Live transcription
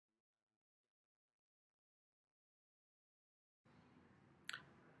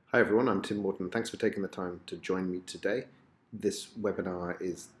Hi everyone, I'm Tim Morton. Thanks for taking the time to join me today. This webinar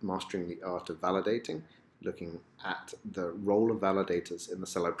is Mastering the Art of Validating, looking at the role of validators in the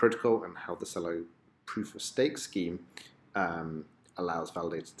Celo protocol and how the Celo proof of stake scheme allows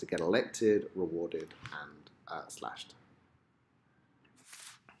validators to get elected, rewarded, and slashed.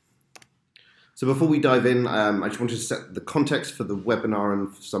 So before we dive in, I just wanted to set the context for the webinar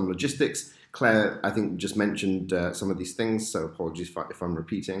and some logistics. Claire, I think, just mentioned some of these things, so apologies if I'm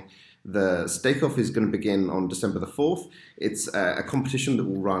repeating. The stake-off is going to begin on December the 4th. It's a competition that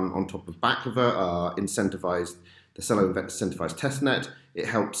will run on top of Baklava, the Celo incentivized testnet. It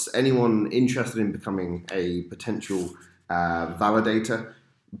helps anyone interested in becoming a potential validator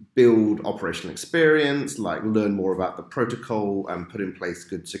build operational experience, like learn more about the protocol and put in place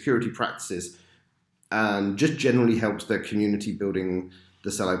good security practices, and just generally helps their community building the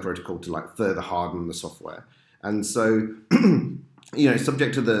Celo protocol to like further harden the software. And so,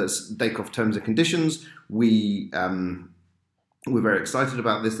 subject to the stake-off terms and conditions, we're very excited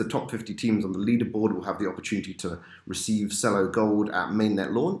about this. The top 50 teams on the leaderboard will have the opportunity to receive Celo Gold at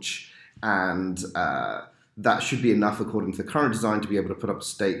mainnet launch, and that should be enough according to the current design to be able to put up a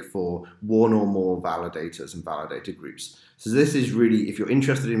stake for one or more validators and validator groups. So this is really, if you're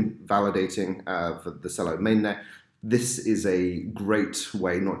interested in validating for the Celo mainnet, this is a great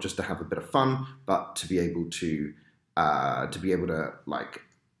way not just to have a bit of fun, but to be able to earn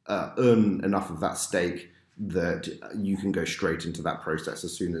enough of that stake that you can go straight into that process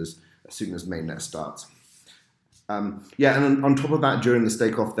as soon as mainnet starts. And on top of that, during the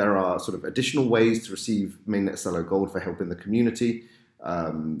stake-off, there are sort of additional ways to receive mainnet Celo Gold for helping the community.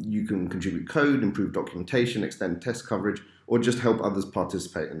 You can contribute code, improve documentation, extend test coverage, or just help others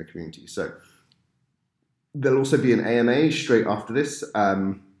participate in the community. So there'll also be an AMA straight after this.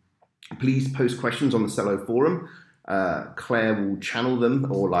 Please post questions on the Celo forum. Claire will channel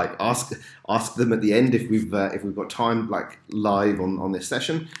them or like ask them at the end if we've got time, like live on this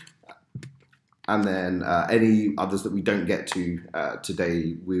session. And then any others that we don't get to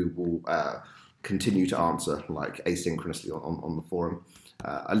today, we will continue to answer like asynchronously on the forum.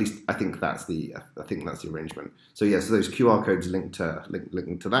 At least I think that's the arrangement. So yes, those QR codes linked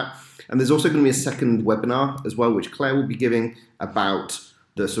to that. And there's also going to be a second webinar as well, which Claire will be giving about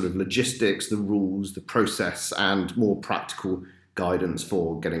the sort of logistics, the rules, the process, and more practical guidance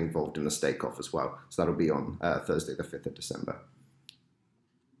for getting involved in the stake-off as well. So that'll be on Thursday, the 5th of December.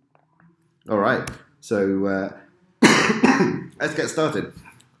 All right, so let's get started.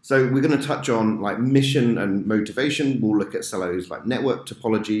 So we're going to touch on like mission and motivation. We'll look at Celo's like network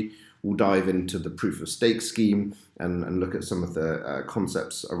topology. We'll dive into the proof of stake scheme and look at some of the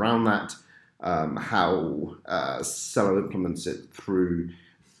concepts around that. How Celo implements it through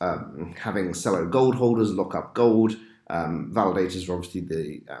having Celo Gold holders lock up gold. Validators are obviously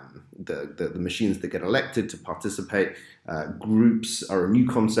the machines that get elected to participate. Groups are a new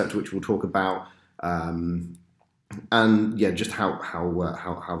concept which we'll talk about, and yeah, just how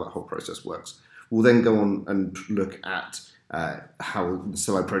that whole process works. We'll then go on and look at how the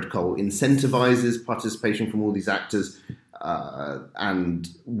Celo protocol incentivizes participation from all these actors, and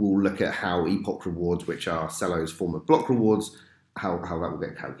we'll look at how epoch rewards, which are Celo's form of block rewards, how that will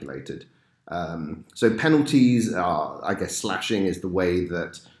get calculated. So penalties are, I guess, slashing is the way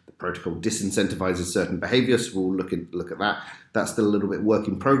that the protocol disincentivizes certain behaviors. We'll look at that. That's still a little bit work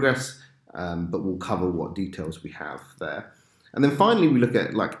in progress, but we'll cover what details we have there. And then finally, we look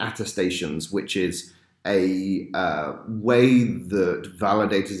at like attestations, which is a way that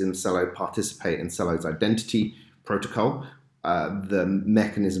validators in Celo participate in Celo's identity protocol, the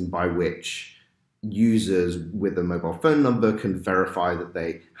mechanism by which users with a mobile phone number can verify that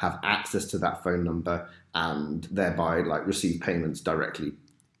they have access to that phone number and thereby like receive payments directly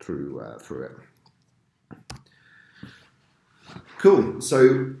through it. Cool.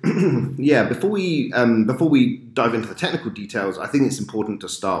 So yeah, before we dive into the technical details, I think it's important to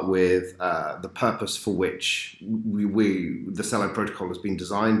start with the purpose for which the Celo protocol has been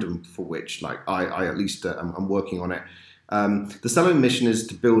designed, and for which like I at least I'm working on it. The Celo mission is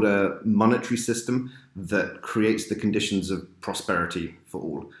to build a monetary system that creates the conditions of prosperity for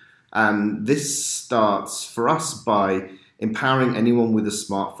all. And this starts for us by empowering anyone with a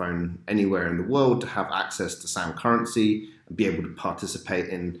smartphone anywhere in the world to have access to sound currency and be able to participate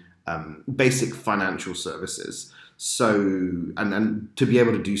in basic financial services. So, and to be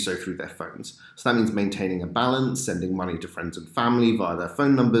able to do so through their phones. So that means maintaining a balance, sending money to friends and family via their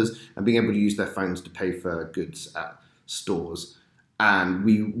phone numbers, and being able to use their phones to pay for goods at stores. And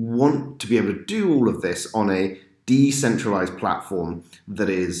we want to be able to do all of this on a decentralized platform that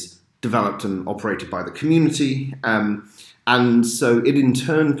is developed and operated by the community, And so it in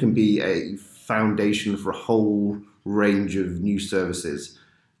turn can be a foundation for a whole range of new services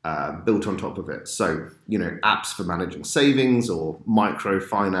built on top of it. So, apps for managing savings or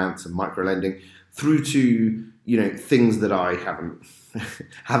microfinance and micro lending, through to, things that I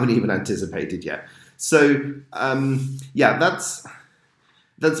haven't even anticipated yet. So, yeah, that's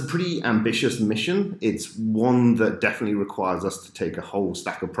a pretty ambitious mission. It's one that definitely requires us to take a whole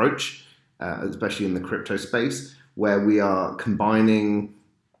stack approach, especially in the crypto space, where we are combining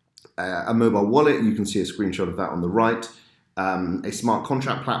a mobile wallet. You can see a screenshot of that on the right. A smart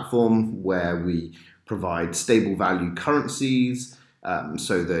contract platform where we provide stable value currencies,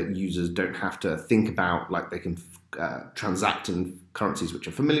 so that users don't have to think about, like, they can transact in currencies which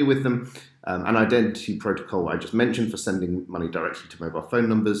are familiar with them. An identity protocol I just mentioned for sending money directly to mobile phone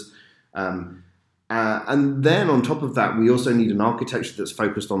numbers. And then on top of that, we also need an architecture that's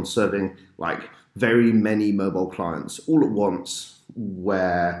focused on serving like very many mobile clients all at once,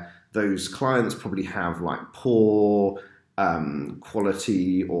 where those clients probably have like poor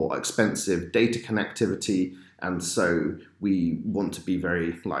quality or expensive data connectivity. And so we want to be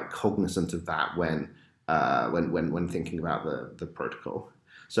very like cognizant of that when thinking about the protocol.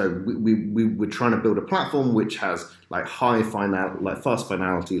 So we're trying to build a platform which has like fast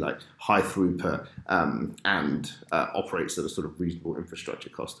finality, like high throughput, and operates at a sort of reasonable infrastructure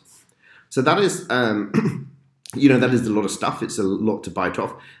cost. So that is, that is a lot of stuff. It's a lot to bite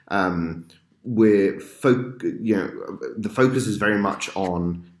off. The focus is very much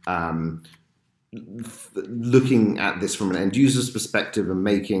on looking at this from an end user's perspective and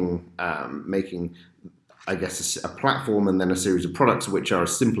making I guess a platform and then a series of products which are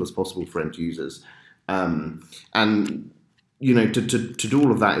as simple as possible for end users. And to do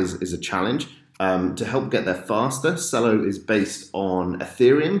all of that is a challenge. To help get there faster, Celo is based on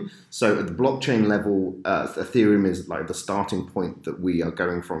Ethereum. So at the blockchain level, Ethereum is like the starting point that we are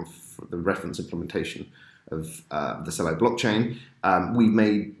going from for the reference implementation of the Celo blockchain. We've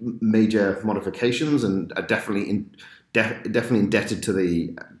made major modifications and are definitely indebted to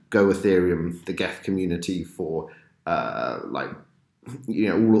the Go Ethereum, the Geth community, for all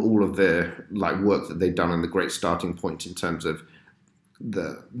of the like work that they've done and the great starting point in terms of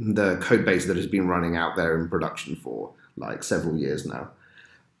the code base that has been running out there in production for like several years now.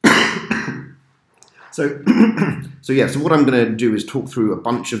 So what I'm going to do is talk through a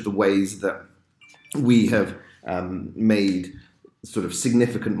bunch of the ways that we have made sort of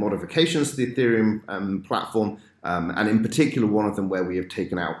significant modifications to the Ethereum platform, and in particular one of them where we have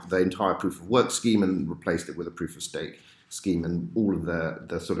taken out the entire proof of work scheme and replaced it with a proof of stake scheme, and all of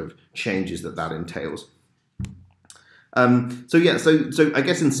the sort of changes that entails. So I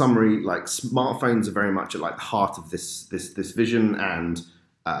guess in summary, like smartphones are very much at like the heart of this vision, and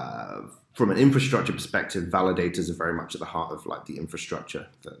from an infrastructure perspective, validators are very much at the heart of like the infrastructure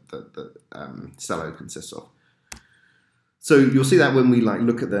that Celo consists of. So you'll see that when we like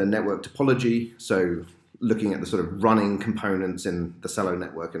look at the network topology, so looking at the sort of running components in the Celo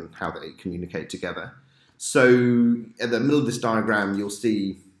network and how they communicate together. So at the middle of this diagram, you'll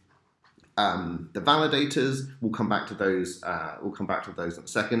see the validators. We'll come back to those. In a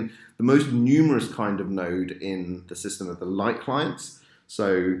second. The most numerous kind of node in the system are the light clients.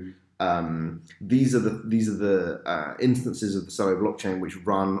 So these are the instances of the Celo blockchain which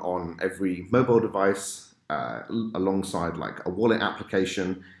run on every mobile device, alongside like a wallet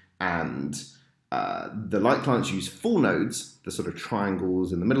application, and the light clients use full nodes, the sort of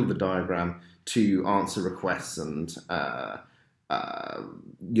triangles in the middle of the diagram, to answer requests and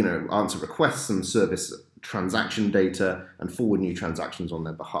service transaction data and forward new transactions on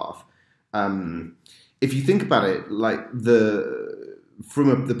their behalf. If you think about it, like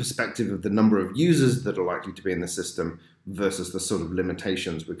from the perspective of the number of users that are likely to be in the system versus the sort of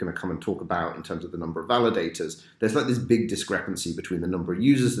limitations we're going to come and talk about in terms of the number of validators, there's like this big discrepancy between the number of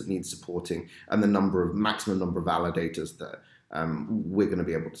users that need supporting and the maximum number of validators that we're going to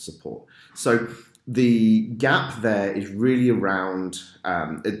be able to support. So the gap there is really around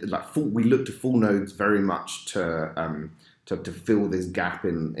we look to full nodes very much to fill this gap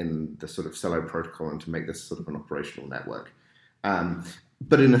in the sort of Celo protocol and to make this sort of an operational network.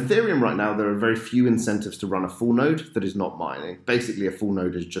 But in Ethereum right now, there are very few incentives to run a full node that is not mining. Basically, a full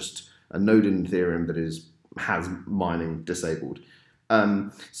node is just a node in Ethereum that has mining disabled.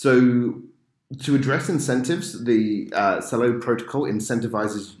 So to address incentives, the Celo protocol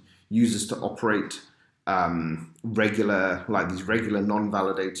incentivizes users to operate regular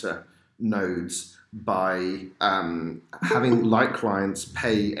non-validator nodes by having light clients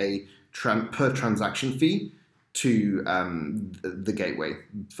pay a per transaction fee to the gateway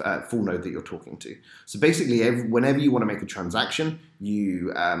full node that you're talking to. So basically, whenever you want to make a transaction,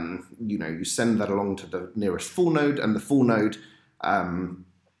 you you send that along to the nearest full node, and the full node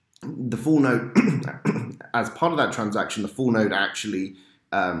as part of that transaction, the full node actually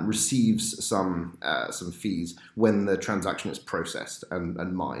receives some fees when the transaction is processed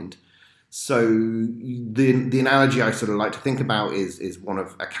and mined. So the analogy I sort of like to think about is one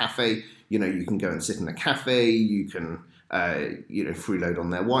of a cafe. You can go and sit in a cafe. You can freeload on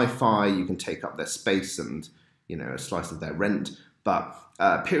their Wi-Fi. You can take up their space and a slice of their rent. But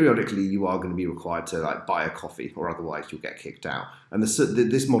periodically, you are going to be required to buy a coffee, or otherwise you'll get kicked out. And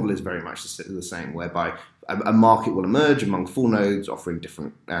this model is very much the same, whereby a market will emerge among full nodes, offering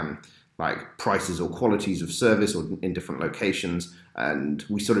different prices or qualities of service, or in different locations. And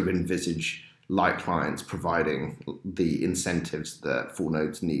we sort of envisage light clients providing the incentives that full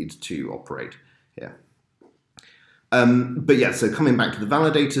nodes need to operate here. But yeah, so coming back to the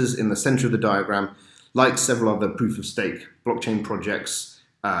validators in the center of the diagram, like several other proof-of-stake blockchain projects,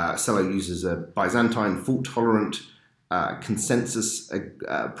 Celo uses a Byzantine fault-tolerant consensus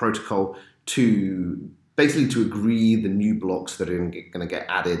protocol to basically agree the new blocks that are going to get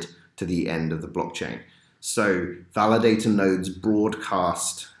added to the end of the blockchain. So validator nodes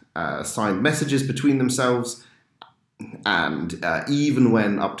broadcast signed messages between themselves, and even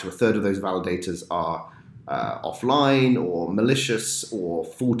when up to a third of those validators are offline or malicious or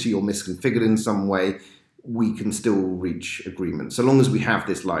faulty or misconfigured in some way, we can still reach agreement. So long as we have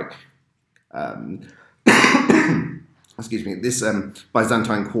this excuse me, this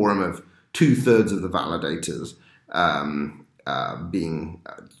Byzantine quorum of 2/3 of the validators being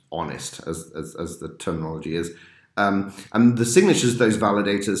honest, as the terminology is. And the signatures of those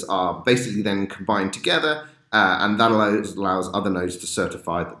validators are basically then combined together, and that allows other nodes to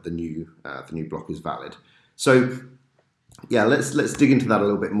certify that the new block is valid. So yeah, let's dig into that a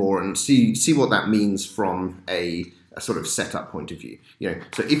little bit more and see what that means from a sort of setup point of view.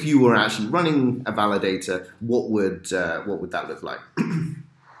 So if you were actually running a validator, what would that look like?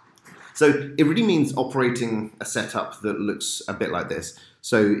 So it really means operating a setup that looks a bit like this.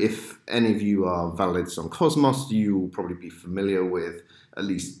 So if any of you are validators on Cosmos, you will probably be familiar with at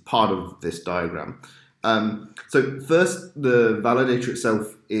least part of this diagram. So first, the validator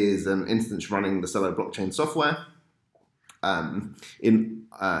itself is an instance running the Celo blockchain software. In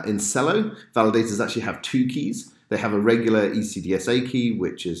Celo, validators actually have two keys. They have a regular ECDSA key,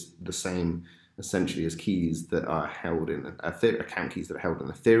 which is the same essentially as keys that are held in account keys that are held in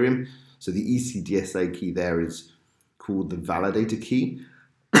Ethereum. So the ECDSA key there is called the validator key.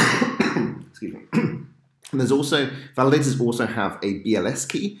 Excuse me. And validators also have a BLS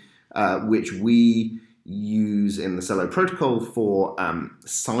key, which we use in the Celo protocol for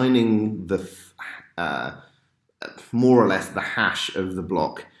signing the more or less the hash of the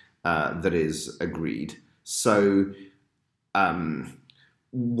block that is agreed. So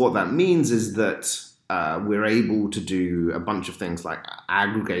what that means is that we're able to do a bunch of things like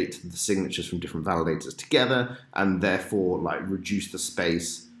aggregate the signatures from different validators together, and therefore reduce the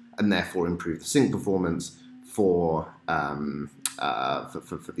space, and therefore improve the sync performance for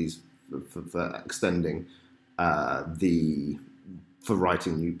extending for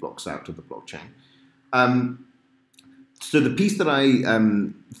writing new blocks out to the blockchain. So the piece that I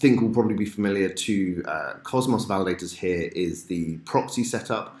think will probably be familiar to Cosmos validators here is the proxy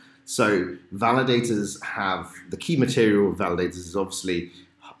setup. So validators have, the key material of validators is obviously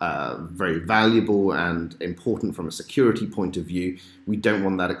very valuable and important from a security point of view. We don't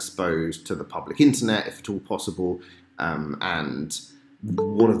want that exposed to the public internet if at all possible. And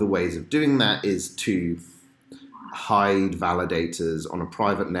one of the ways of doing that is to hide validators on a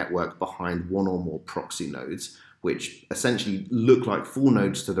private network behind one or more proxy nodes, which essentially look like full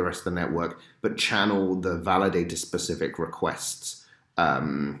nodes to the rest of the network, but channel the validator-specific requests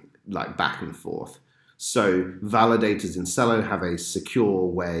back and forth. So validators in Celo have a secure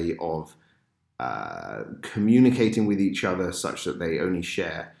way of communicating with each other, such that they only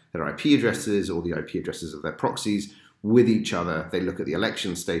share their IP addresses or the IP addresses of their proxies with each other. They look at the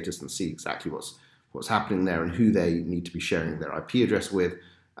election status and see exactly what's happening there and who they need to be sharing their IP address with.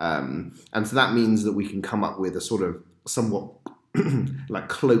 And so that means that we can come up with a sort of somewhat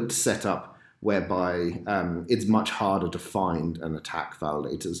cloaked setup whereby it's much harder to find and attack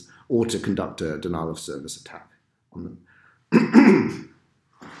validators or to conduct a denial of service attack on them.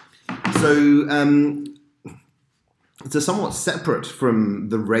 So somewhat separate from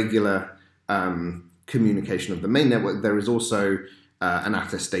the regular communication of the main network, there is also an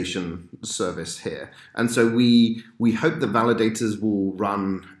attestation service here. And so we hope that validators will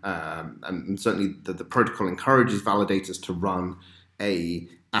run, and certainly the protocol encourages validators to run a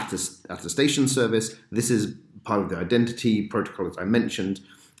attestation service. This is part of the identity protocol, as I mentioned.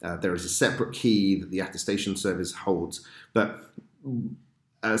 There is a separate key that the attestation service holds, but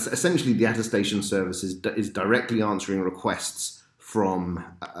essentially the attestation service is directly answering requests from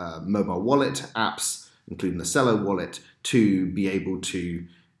mobile wallet apps, including the Celo wallet, to be able to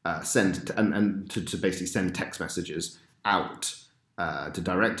send and to basically send text messages out, to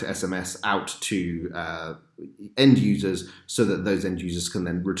direct SMS out to end users, so that those end users can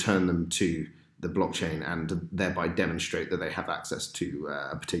then return them to the blockchain and thereby demonstrate that they have access to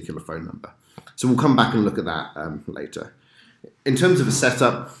a particular phone number. So we'll come back and look at that later. In terms of a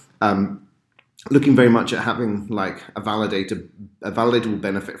setup, looking very much at having like a validator will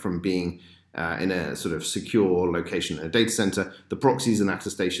benefit from being in a sort of secure location in a data center. The proxy is an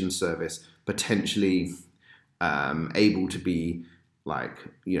attestation service, potentially able to be like,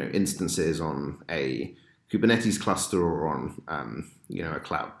 instances on a Kubernetes cluster or on, a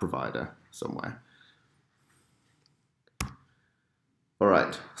cloud provider somewhere. All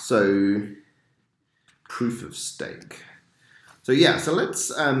right, so proof of stake. So yeah, so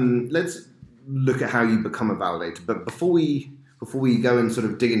let's look at how you become a validator. But before we go and sort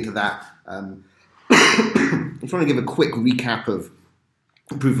of dig into that, I'm trying to give a quick recap of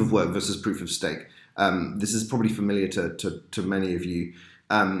proof of work versus proof of stake. This is probably familiar to many of you.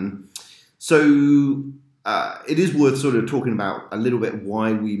 It is worth sort of talking about a little bit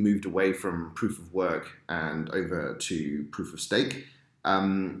why we moved away from proof of work and over to proof of stake.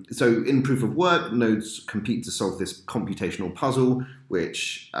 So in proof of work, nodes compete to solve this computational puzzle,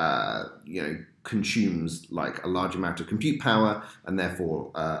 which consumes like a large amount of compute power and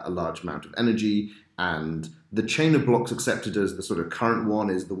therefore a large amount of energy. And the chain of blocks accepted as the sort of current one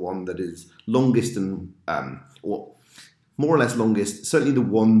is the one that is longest and or more or less longest, certainly the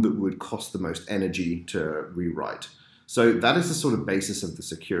one that would cost the most energy to rewrite. So that is the sort of basis of the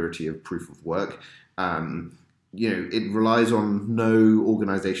security of proof of work. It relies on no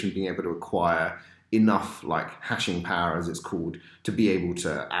organization being able to acquire enough like hashing power, as it's called, to be able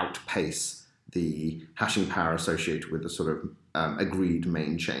to outpace the hashing power associated with the sort of agreed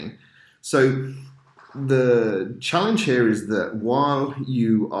main chain. So the challenge here is that while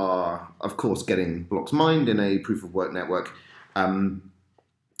you are, of course, getting blocks mined in a proof of work network,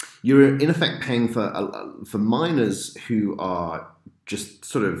 you're in effect paying for miners who are just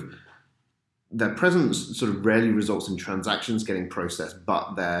sort of, their presence sort of rarely results in transactions getting processed,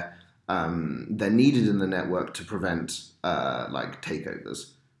 but they're needed in the network to prevent like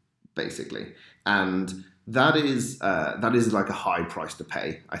takeovers, basically. And that is like a high price to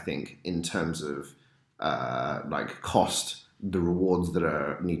pay, I think, in terms of like cost, the rewards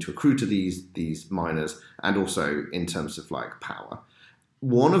that need to accrue to these miners, and also in terms of like power.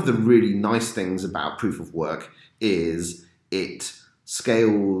 One of the really nice things about proof of work is it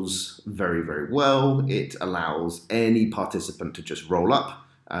scales very, very well. It allows any participant to just roll up.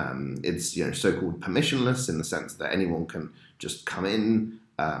 It's so-called permissionless in the sense that anyone can just come in,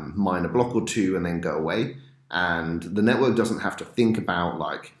 mine a block or two, and then go away. And the network doesn't have to think about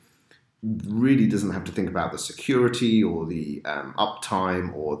really doesn't have to think about the security or the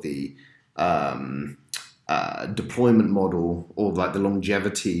uptime or the deployment model or like the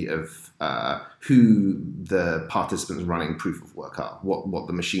longevity of who the participants running proof of work are, what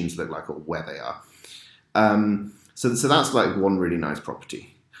the machines look like or where they are. So that's like one really nice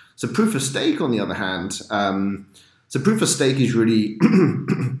property. So proof of stake, on the other hand, so proof of stake is really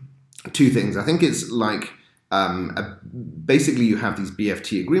two things. I think it's like basically you have these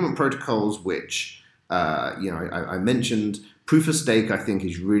BFT agreement protocols, which I mentioned. Proof of stake, I think,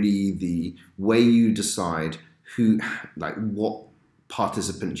 is really the way you decide what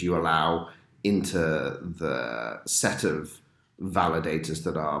participants you allow into the set of validators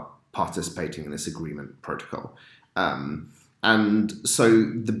that are participating in this agreement protocol. And so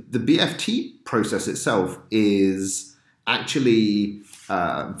the BFT process itself is actually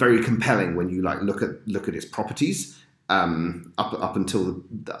very compelling when you look at its properties. Up until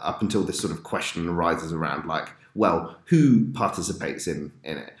this sort of question arises around who participates in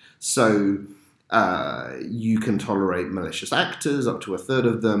it. So you can tolerate malicious actors, up to a third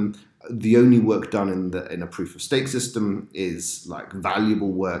of them. The only work done in a proof of stake system is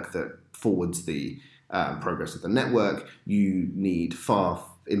valuable work that forwards the progress of the network.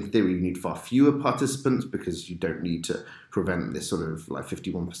 In theory, you need far fewer participants because you don't need to prevent this sort of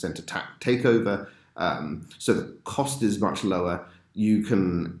 51% attack takeover. So the cost is much lower. You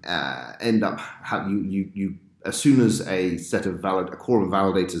can end up you as soon as a set of a quorum of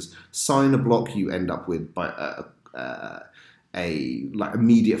validators sign a block, you end up with a like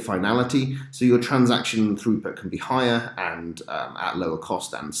immediate finality. So your transaction throughput can be higher and at lower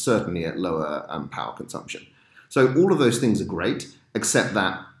cost, and certainly at lower power consumption. So all of those things are great, except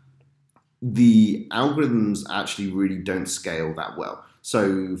that the algorithms actually really don't scale that well.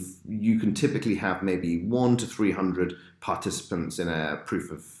 So you can typically have maybe 1 to 300 participants in a proof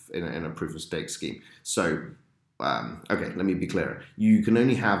of stake scheme. So okay, let me be clear. You can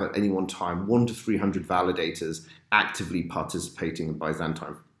only have at any one time 1 to 300 validators actively participating in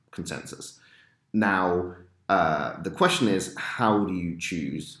Byzantine consensus. Now, the question is, how do you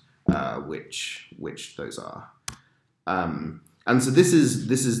choose which those are? And so this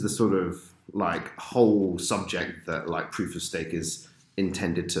is the sort of like whole subject that like proof of stake is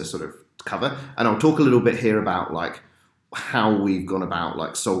intended to sort of cover. And I'll talk a little bit here about like how we've gone about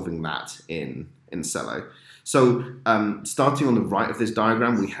like solving that in Celo. So starting on the right of this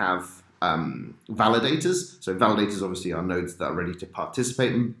diagram, we have validators. So validators obviously are nodes that are ready to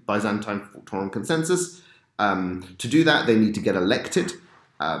participate in Byzantine quorum consensus. To do that, they need to get elected.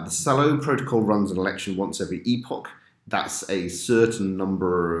 The Celo protocol runs an election once every epoch. That's a certain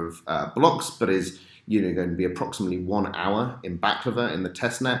number of blocks, but is going to be approximately 1 hour in baklava in the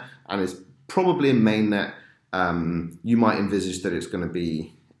testnet, and is probably in mainnet. You might envisage that it's going to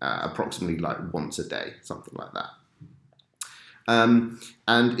be approximately like once a day, something like that.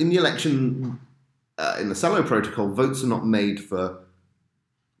 And in the election, in the Celo protocol, votes are not made for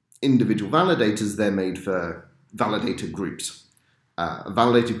individual validators, they're made for validator groups.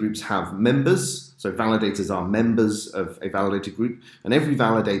 Validator groups have members, so validators are members of a validator group, and every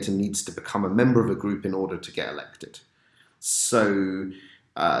validator needs to become a member of a group in order to get elected. So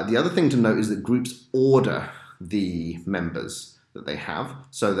the other thing to note is that groups order the members that they have.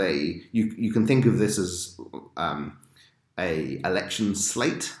 So you can think of this as a election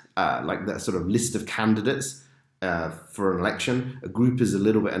slate, like that sort of list of candidates for an election. A group is a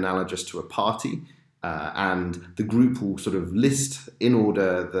little bit analogous to a party, and the group will sort of list in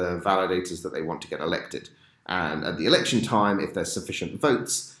order the validators that they want to get elected. And at the election time, if there's sufficient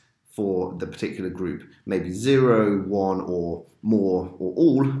votes for the particular group, maybe 0, 1, or more, or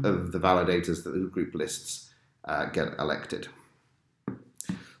all of the validators that the group lists get elected.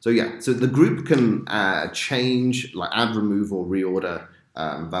 So yeah, so the group can change, like add, remove, or reorder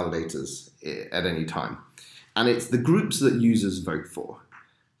validators at any time. And it's the groups that users vote for.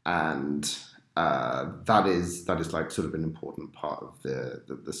 And that is like sort of an important part of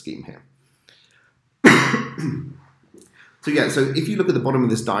the scheme here. So yeah, so if you look at the bottom of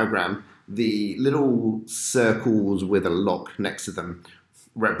this diagram, the little circles with a lock next to them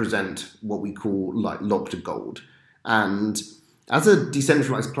represent what we call like locked gold. And as a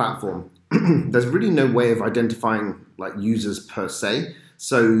decentralized platform, there's really no way of identifying like users per se.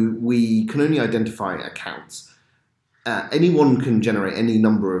 So we can only identify accounts. Anyone can generate any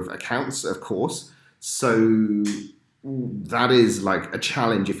number of accounts, of course. So that is like a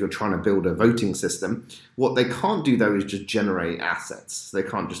challenge if you're trying to build a voting system. What they can't do though is just generate assets. They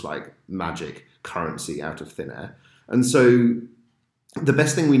can't just like magic currency out of thin air. And so the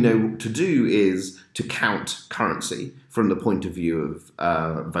best thing we know to do is to count currency from the point of view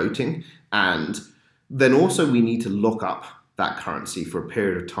of voting. And then also we need to lock up that currency for a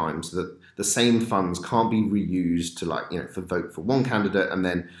period of time so that the same funds can't be reused to like, for vote for one candidate and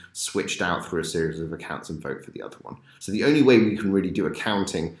then switched out through a series of accounts and vote for the other one. So the only way we can really do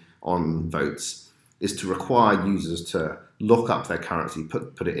accounting on votes is to require users to lock up their currency,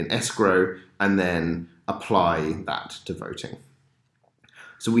 put it in escrow, and then apply that to voting.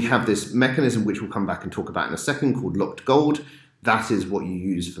 So we have this mechanism, which we'll come back and talk about in a second, called locked gold. That is what you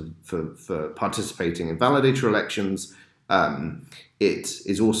use for participating in validator elections. It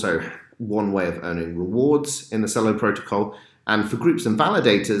is also one way of earning rewards in the Celo protocol. And for groups and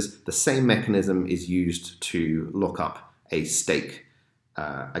validators, the same mechanism is used to lock up a stake.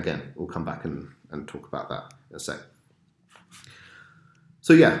 Again, we'll come back and talk about that in a sec.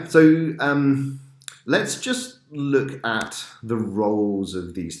 So yeah, let's just look at the roles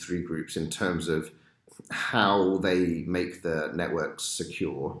of these three groups in terms of how they make the networks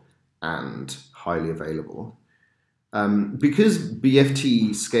secure and highly available. Because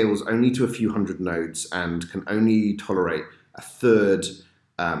BFT scales only to a few hundred nodes and can only tolerate a third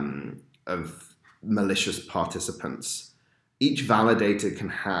of malicious participants, each validator can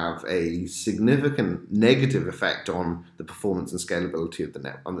have a significant negative effect on the performance and scalability of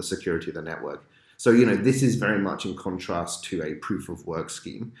on the security of the network. So, this is very much in contrast to a proof of work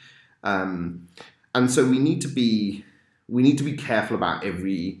scheme. And so we need to be careful about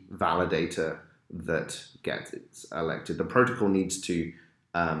every validator that gets elected. The protocol needs to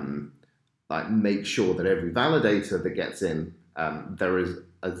make sure that every validator that gets in, there is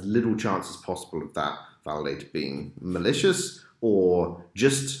as little chance as possible of that validator being malicious or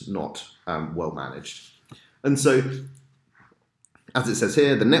just not well managed. And so, as it says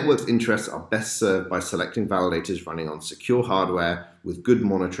here, the network's interests are best served by selecting validators running on secure hardware with good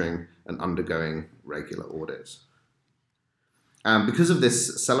monitoring and undergoing regular audits. Because of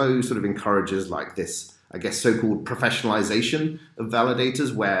this, Celo sort of encourages like this, I guess, so-called professionalization of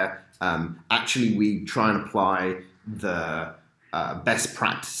validators, where actually we try and apply the best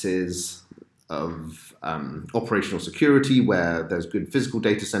practices of operational security, where there's good physical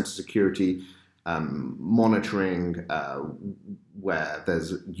data center security, monitoring, where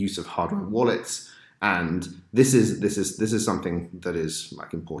there's use of hardware wallets, and this is something that is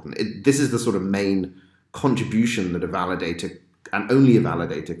like important. This is the sort of main contribution that a validator, and only a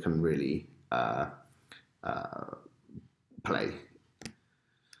validator, can really play.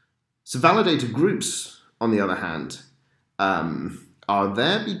 So validator groups, on the other hand, are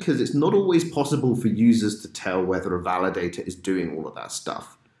there because it's not always possible for users to tell whether a validator is doing all of that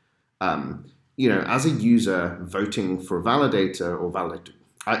stuff. As a user voting for a validator or validator,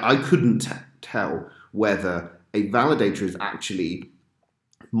 I couldn't tell whether a validator is actually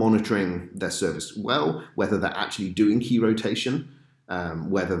monitoring their service well, whether they're actually doing key rotation,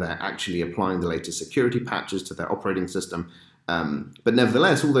 whether they're actually applying the latest security patches to their operating system. But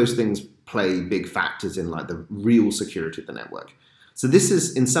nevertheless, all those things play big factors in like the real security of the network. So in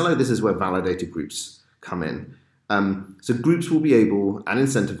Celo, this is where validator groups come in. So groups will be able and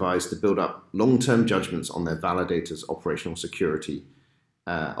incentivized to build up long-term judgments on their validators' operational security,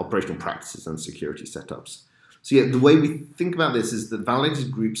 operational practices and security setups. So yeah, the way we think about this is that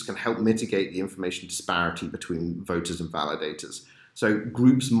validator groups can help mitigate the information disparity between voters and validators. So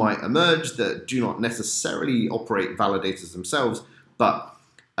groups might emerge that do not necessarily operate validators themselves, but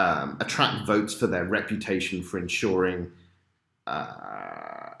attract votes for their reputation for ensuring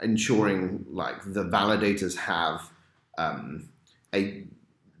like the validators have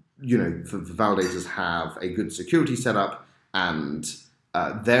validators have a good security setup, and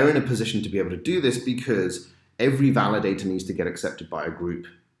they're in a position to be able to do this because every validator needs to get accepted by a group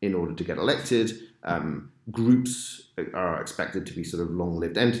in order to get elected. Groups are expected to be sort of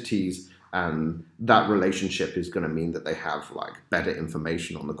long-lived entities, and that relationship is going to mean that they have like better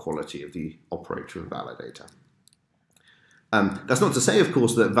information on the quality of the operator and validator. That's not to say, of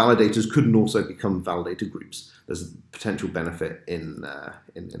course, that validators couldn't also become validator groups. There's a potential benefit in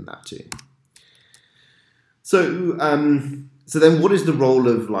that too. So then what is the role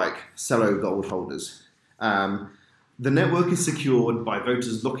of like Celo gold holders? The network is secured by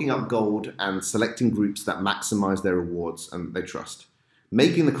voters looking up gold and selecting groups that maximize their rewards and they trust,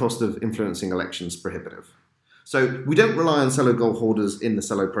 making the cost of influencing elections prohibitive. So we don't rely on Celo gold holders in the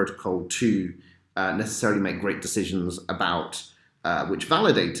Celo protocol to necessarily make great decisions about which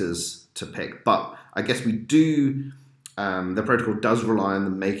validators to pick, but I guess we do, the protocol does rely on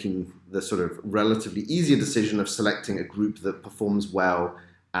them making the sort of relatively easier decision of selecting a group that performs well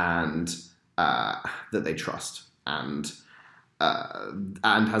and that they trust and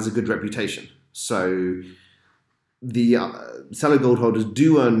has a good reputation. So the Celo gold holders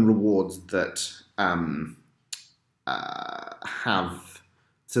do earn rewards that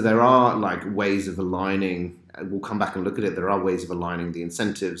so there are like ways of aligning, we'll come back and look at it, there are ways of aligning the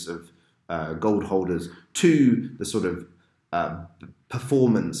incentives of gold holders to the sort of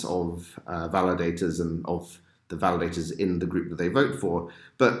performance of validators and of the validators in the group that they vote for.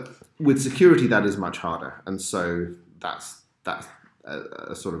 But with security, that is much harder. And so that's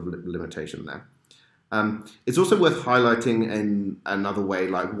a sort of limitation there. It's also worth highlighting in another way,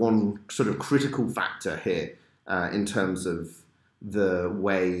 like one sort of critical factor here in terms of the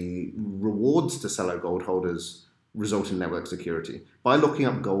way rewards to Celo gold holders result in network security. By locking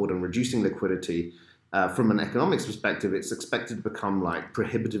up gold and reducing liquidity, from an economics perspective, it's expected to become like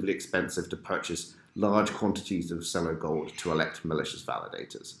prohibitively expensive to purchase large quantities of Celo gold to elect malicious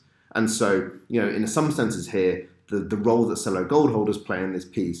validators. And so, in some senses here, the role that Celo gold holders play in this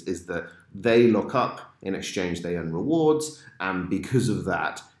piece is that they lock up, in exchange they earn rewards, and because of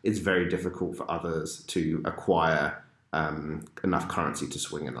that, it's very difficult for others to acquire enough currency to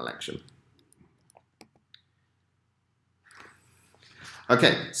swing an election.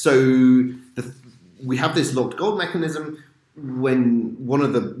 Okay, so we have this locked gold mechanism. When one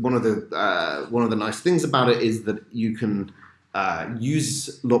of the nice things about it is that you can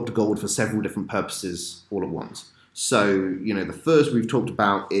use locked gold for several different purposes all at once. So the first we've talked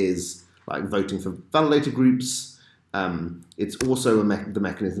about is like voting for validator groups. It's also the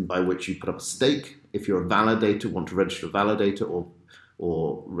mechanism by which you put up a stake. If you're a validator, want to register a validator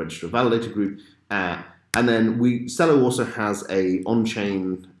or register a validator group. And then Celo also has a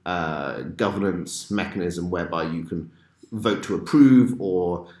on-chain governance mechanism whereby you can vote to approve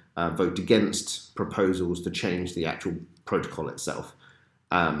or vote against proposals to change the actual protocol itself.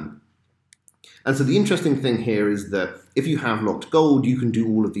 And so the interesting thing here is that if you have locked gold, you can do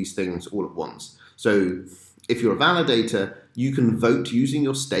all of these things all at once. So if you're a validator, you can vote using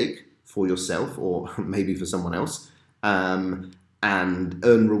your stake for yourself or maybe for someone else and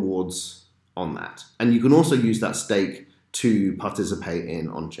earn rewards on that. And you can also use that stake to participate in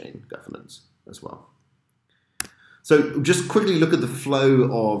on-chain governance as well. So just quickly look at the flow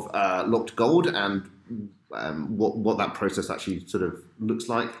of locked gold and what that process actually sort of looks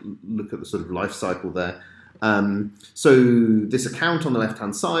like. Look at the sort of life cycle there. So this account on the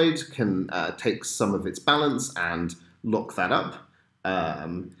left-hand side can take some of its balance and lock that up.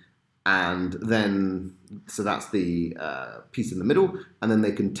 And then, so that's the piece in the middle. And then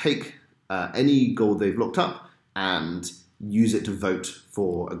they can take any gold they've locked up and use it to vote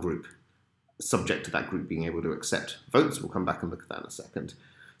for a group, subject to that group being able to accept votes. We'll come back and look at that in a second.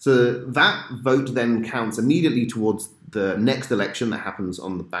 So that vote then counts immediately towards the next election that happens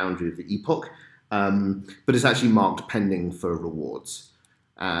on the boundary of the epoch, but it's actually marked pending for rewards.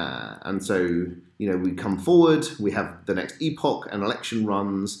 And so, we come forward, we have the next epoch, an election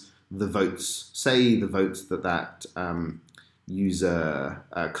runs, the votes that user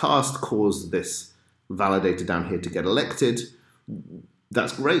cast cause this validator down here to get elected.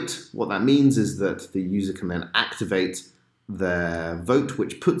 That's great. What that means is that the user can then activate their vote,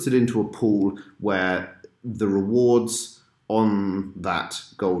 which puts it into a pool where the rewards on that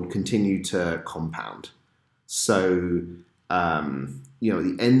gold continue to compound. So, at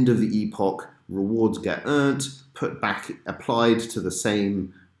the end of the epoch, rewards get earned, put back, applied to the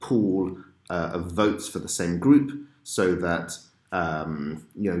same pool of votes for the same group, so that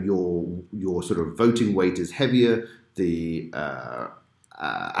your sort of voting weight is heavier.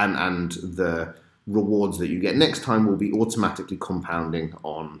 And the rewards that you get next time will be automatically compounding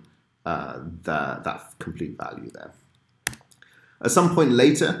on that complete value there. At some point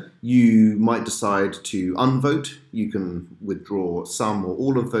later, you might decide to unvote. You can withdraw some or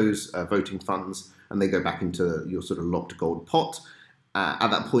all of those voting funds, and they go back into your sort of locked gold pot. At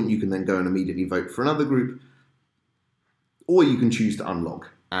that point, you can then go and immediately vote for another group, or you can choose to unlock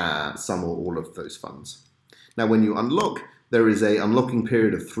some or all of those funds. Now, when you unlock, there is an unlocking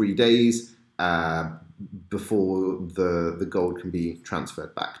period of 3 days before the gold can be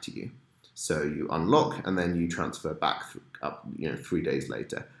transferred back to you. So you unlock and then you transfer back up 3 days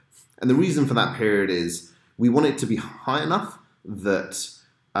later. And the reason for that period is we want it to be high enough that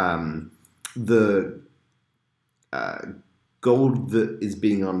the gold that is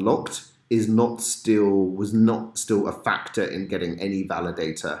being unlocked was not still a factor in getting any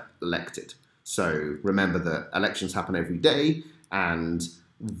validator elected. So remember that elections happen every day, and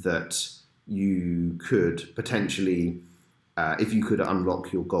that you could potentially, if you could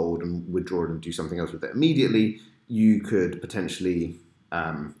unlock your gold and withdraw it and do something else with it immediately, you could potentially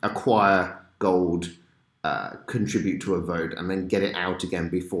acquire gold, contribute to a vote, and then get it out again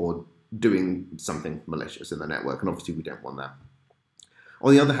before doing something malicious in the network. And obviously we don't want that.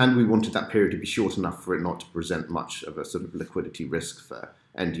 On the other hand, we wanted that period to be short enough for it not to present much of a sort of liquidity risk for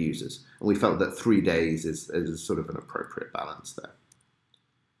end users. And we felt that 3 days is sort of an appropriate balance there.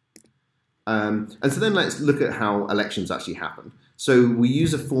 And so then let's look at how elections actually happen. So we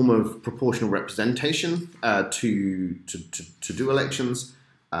use a form of proportional representation to do elections.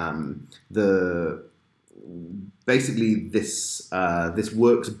 Basically this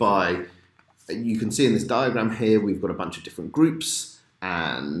works by, you can see in this diagram here, we've got a bunch of different groups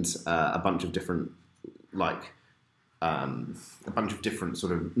and a bunch of different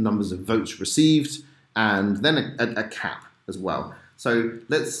sort of numbers of votes received, and then a cap as well. So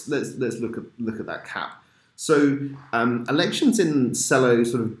let's look at that cap. So elections in Celo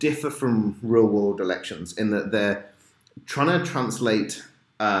sort of differ from real world elections in that they're trying to translate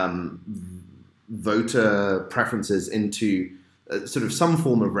voter preferences into sort of some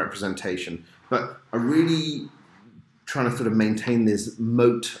form of representation, but are really trying to sort of maintain this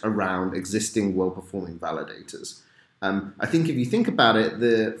moat around existing well-performing validators. I think if you think about it,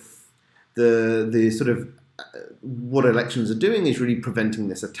 the sort of what elections are doing is really preventing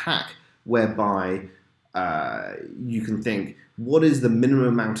this attack, whereby you can think, what is the minimum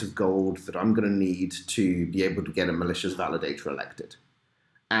amount of gold that I'm going to need to be able to get a malicious validator elected?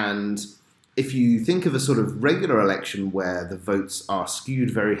 And if you think of a sort of regular election where the votes are skewed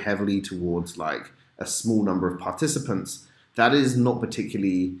very heavily towards like a small number of participants, that is not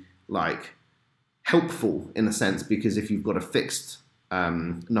particularly like helpful in a sense, because if you've got a fixed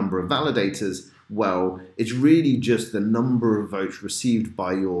number of validators, well, it's really just the number of votes received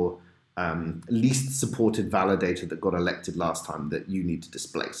by your least supported validator that got elected last time that you need to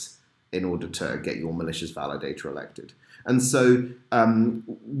displace in order to get your malicious validator elected. And so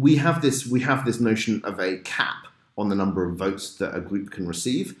we have this notion of a cap on the number of votes that a group can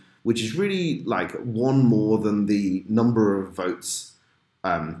receive, which is really like one more than the number of votes,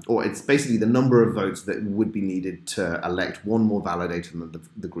 or it's basically the number of votes that would be needed to elect one more validator than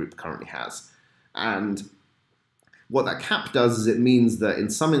the group currently has. And what that cap does is it means that in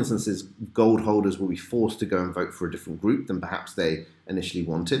some instances, gold holders will be forced to go and vote for a different group than perhaps they initially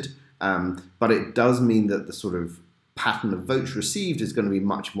wanted. But it does mean that the sort of pattern of votes received is going to be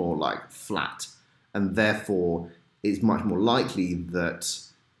much more like flat, and therefore it's much more likely that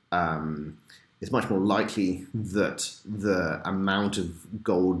the amount of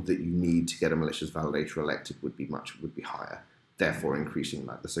gold that you need to get a malicious validator elected would be higher, therefore increasing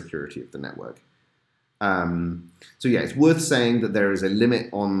like the security of the network. So yeah, it's worth saying that there is a limit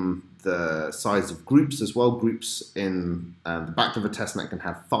on the size of groups as well. Groups in the back of a testnet can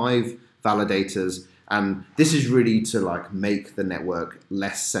have 5 validators, and this is really to like make the network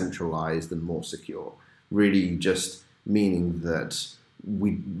less centralized and more secure, really just meaning that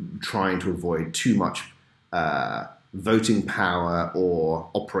we're trying to avoid too much voting power or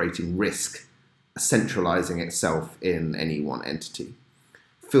operating risk centralizing itself in any one entity.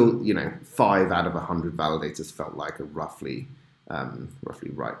 5 out of 100 validators felt like a roughly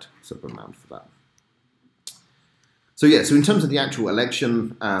right sort of amount for that. So yeah, so in terms of the actual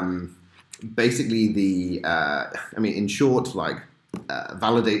election, basically in short, like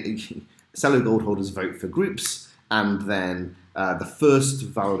Celo gold holders vote for groups, and then the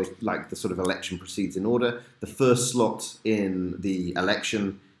first the sort of election proceeds in order. The first slot in the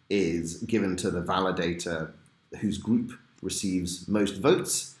election is given to the validator whose group receives most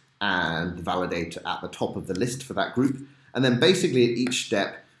votes, and the validator at the top of the list for that group. And then basically at each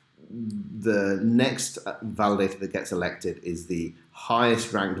step, the next validator that gets elected is the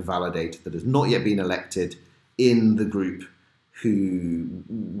highest ranked validator that has not yet been elected in the group,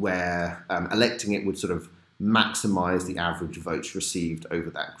 where electing it would sort of maximize the average votes received over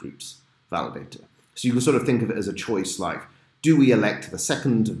that group's validator. So you can sort of think of it as a choice, like, do we elect the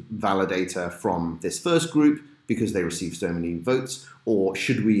second validator from this first group because they received so many votes, or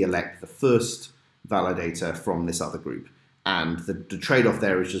should we elect the first validator from this other group? And the trade-off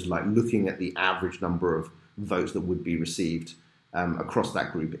there is just like looking at the average number of votes that would be received across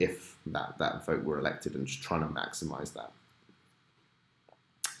that group if that vote were elected, and just trying to maximize that.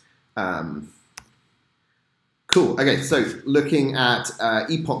 Cool. Okay, so looking at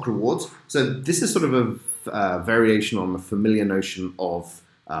epoch rewards. So this is sort of a variation on the familiar notion of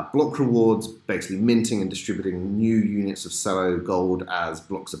block rewards, basically minting and distributing new units of Celo gold as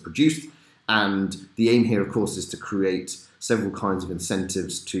blocks are produced. And the aim here, of course, is to create several kinds of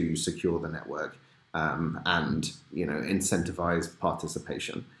incentives to secure the network and incentivize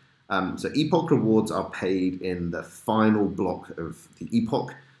participation. So epoch rewards are paid in the final block of the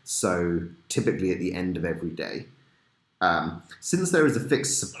epoch, so typically at the end of every day. Since there is a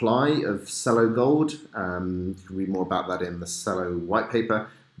fixed supply of Celo gold, you can read more about that in the Celo white paper,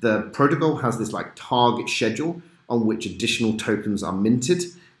 the protocol has this like target schedule on which additional tokens are minted,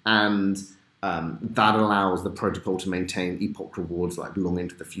 and that allows the protocol to maintain epoch rewards like long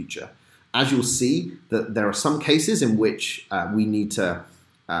into the future. As you'll see, that there are some cases in which we need to,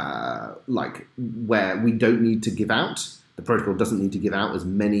 where we don't need to give out, the protocol doesn't need to give out as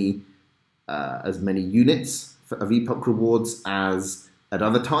many units of epoch rewards as at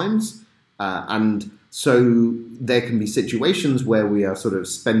other times. And so there can be situations where we are sort of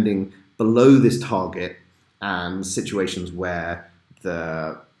spending below this target, and situations where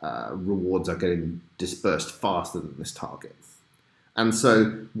the rewards are getting dispersed faster than this target. And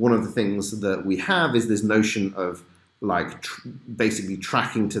so one of the things that we have is this notion of like basically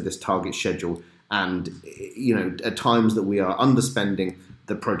tracking to this target schedule, and at times that we are underspending,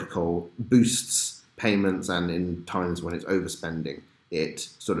 the protocol boosts payments, and in times when it's overspending, it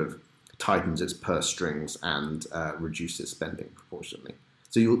sort of tightens its purse strings and reduces spending proportionately.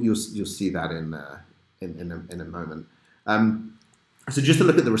 So you'll see that in a moment. So just to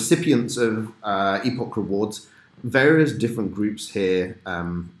look at the recipients of epoch rewards, various different groups here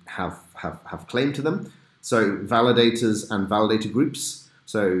have claim to them. So validators and validator groups.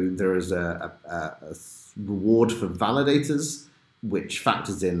 So there is a reward for validators, which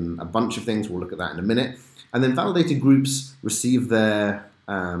factors in a bunch of things. We'll look at that in a minute. And then validator groups receive their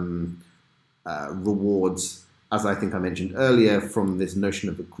rewards, as I think I mentioned earlier, from this notion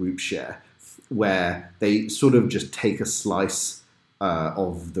of a group share, where they sort of just take a slice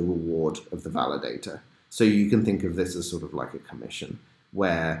of the reward of the validator. So you can think of this as sort of like a commission,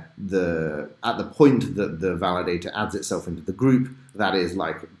 where at the point that the validator adds itself into the group, that is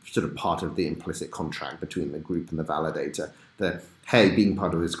like sort of part of the implicit contract between the group and the validator, that, hey, being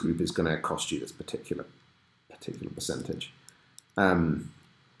part of this group is going to cost you this particular percentage.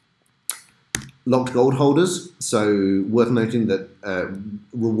 Locked gold holders. So worth noting that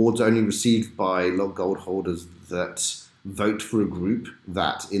rewards are only received by locked gold holders that vote for a group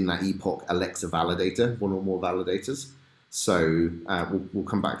that in that epoch elects a validator, one or more validators. So we'll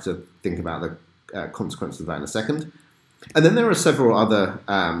come back to think about the consequences of that in a second. And then there are several other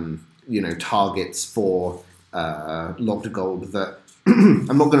targets for locked gold that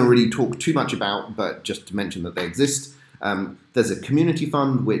I'm not going to really talk too much about, but just to mention that they exist. There's a community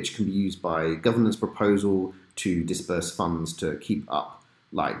fund which can be used by governance proposal to disperse funds to keep up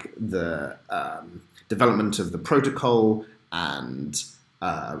like the development of the protocol and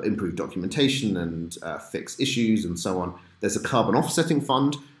improve documentation and fix issues and so on. There's a carbon offsetting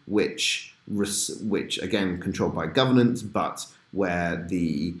fund which again controlled by governance, but where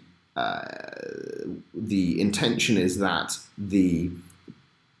the intention is that the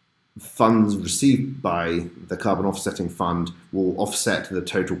funds received by the carbon offsetting fund will offset the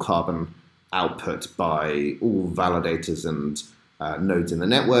total carbon output by all validators and nodes in the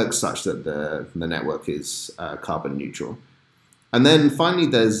network, such that the network is carbon neutral. And then finally,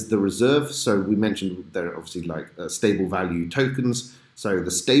 there's the reserve. So we mentioned there are obviously like stable value tokens. So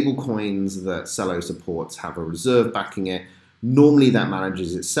the stable coins that Celo supports have a reserve backing it. Normally that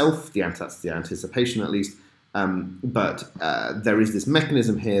manages itself, that's the anticipation at least. But there is this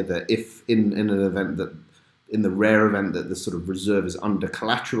mechanism here that if in the rare event that the sort of reserve is under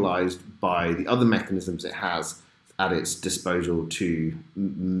collateralized by the other mechanisms it has at its disposal to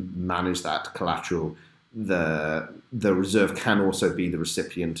manage that collateral, the reserve can also be the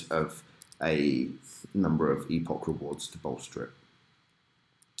recipient of a number of epoch rewards to bolster it.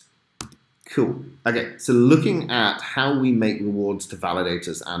 Cool. Okay, so looking at how we make rewards to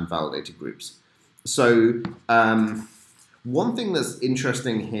validators and validator groups. So one thing that's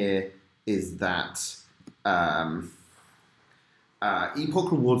interesting here is that epoch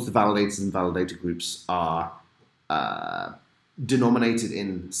rewards to validators and validator groups are denominated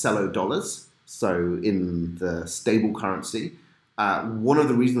in Celo dollars, so in the stable currency. One of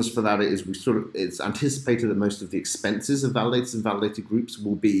the reasons for that is it's anticipated that most of the expenses of validators and validator groups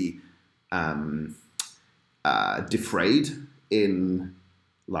will be defrayed in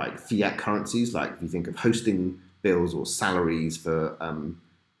like fiat currencies, like if you think of hosting bills or salaries for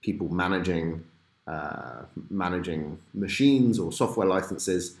people managing machines or software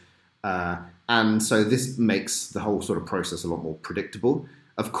licenses. And so this makes the whole sort of process a lot more predictable.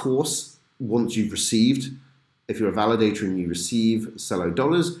 Of course, once you've received, if you're a validator and you receive Celo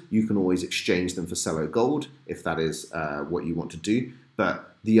dollars, you can always exchange them for Celo gold if that is what you want to do. But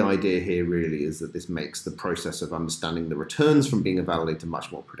the idea here really is that this makes the process of understanding the returns from being a validator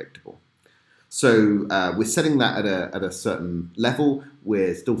much more predictable. So we're setting that at a certain level.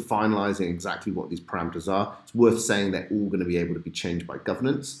 We're still finalizing exactly what these parameters are. It's worth saying they're all going to be able to be changed by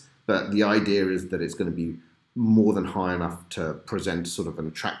governance, but the idea is that it's going to be more than high enough to present sort of an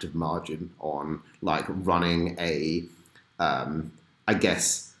attractive margin on like running a, I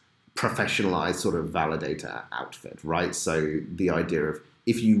guess, professionalized sort of validator outfit, right? So the idea of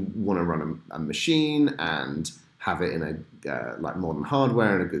if you want to run a machine and have it in a like modern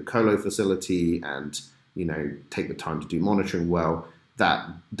hardware and a good colo facility, and take the time to do monitoring well, that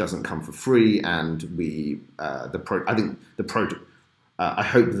doesn't come for free. And I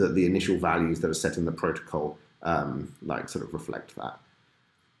hope that the initial values that are set in the protocol like sort of reflect that.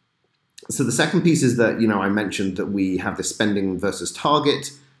 So the second piece is that I mentioned that we have the spending versus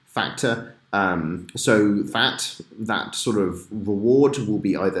target factor. So that sort of reward will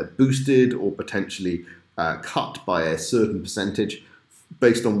be either boosted or potentially cut by a certain percentage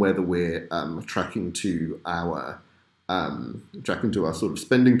based on whether we're tracking to our sort of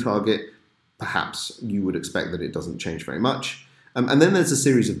spending target. Perhaps you would expect that it doesn't change very much. And then there's a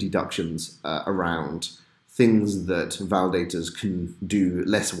series of deductions around things that validators can do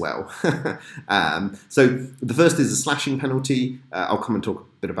less well. So the first is a slashing penalty. I'll come and talk a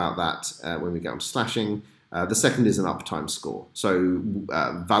bit about that when we get on to slashing. The second is an uptime score. So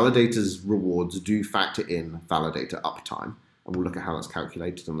validators' rewards do factor in validator uptime, and we'll look at how that's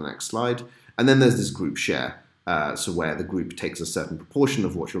calculated on the next slide. And then there's this group share, so where the group takes a certain proportion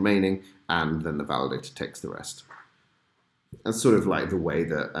of what's remaining, and then the validator takes the rest. That's sort of like the way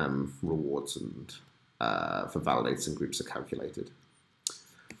that rewards and for validators and groups are calculated.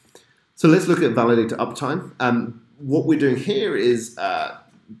 So let's look at validator uptime. What we're doing here is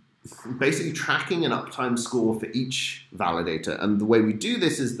basically tracking an uptime score for each validator. And the way we do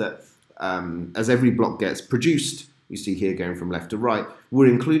this is that as every block gets produced, you see here going from left to right, we're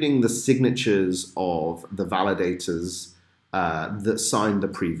including the signatures of the validators that signed the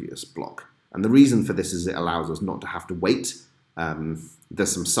previous block. And the reason for this is it allows us not to have to wait.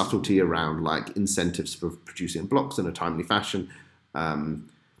 There's some subtlety around like incentives for producing blocks in a timely fashion.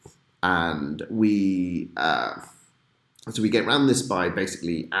 And so we get around this by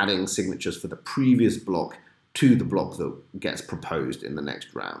basically adding signatures for the previous block to the block that gets proposed in the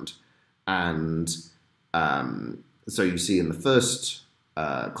next round. And so you see in the first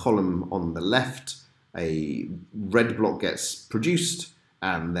column on the left, a red block gets produced,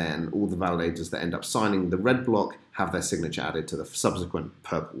 and then all the validators that end up signing the red block have their signature added to the subsequent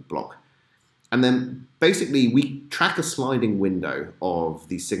purple block. And then basically we track a sliding window of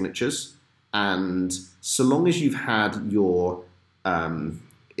these signatures, and so long as you've had your, in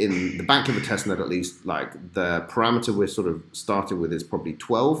the back of the testnet at least, like the parameter we're sort of starting with is probably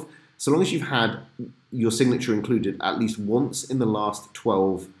 12, so long as you've had your signature included at least once in the last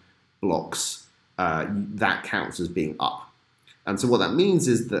 12 blocks, that counts as being up. And so what that means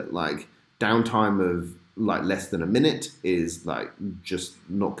is that like downtime of like less than a minute is like just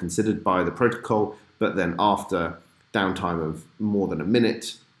not considered by the protocol, but then after downtime of more than a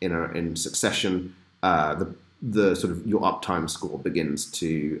minute in succession, the sort of your uptime score begins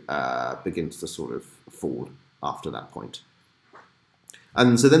to sort of fall after that point.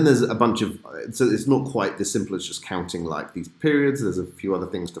 And so then there's a bunch of, so it's not quite as simple as just counting like these periods. There's a few other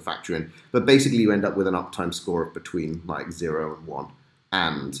things to factor in, but basically you end up with an uptime score of between like 0 and 1,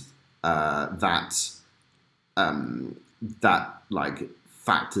 and that like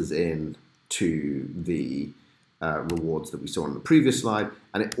factors in to the rewards that we saw on the previous slide,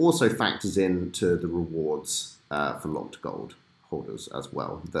 and it also factors into the rewards for locked gold holders as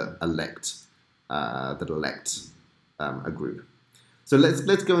well that elect a group. So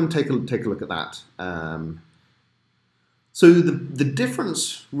let's go and take a look at that. So the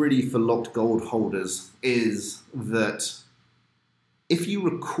difference really for locked gold holders is that if you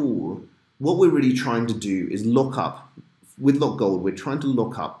recall, what we're really trying to do is lock up, with locked gold, we're trying to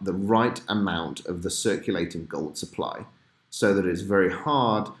lock up the right amount of the circulating gold supply so that it's very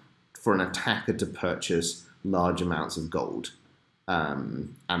hard for an attacker to purchase large amounts of gold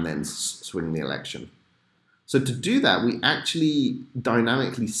and then swing the election. So to do that, we actually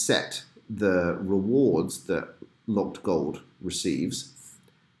dynamically set the rewards that locked gold receives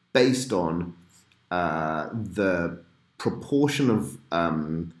based on the proportion of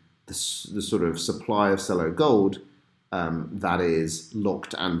the sort of supply of Celo gold that is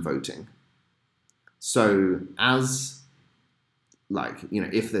locked and voting. So as like, you know,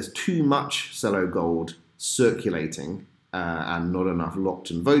 if there's too much Celo gold circulating and not enough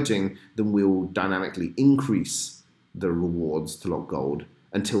locked and voting, then we'll dynamically increase the rewards to lock gold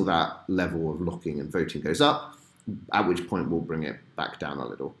until that level of locking and voting goes up, at which point we'll bring it back down a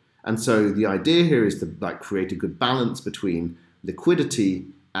little. And so the idea here is to like create a good balance between liquidity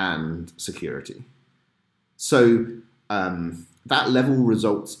and security. So that level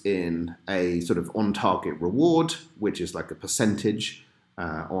results in a sort of on-target reward, which is like a percentage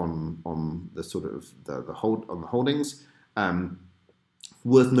on the sort of the holdings.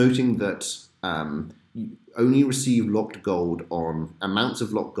 Worth noting that you only receive locked gold on amounts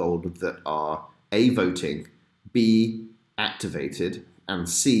of locked gold that are A, voting, B, activated, and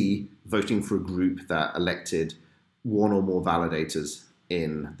C, voting for a group that elected one or more validators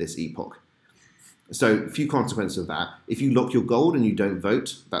in this epoch. So a few consequences of that. If you lock your gold and you don't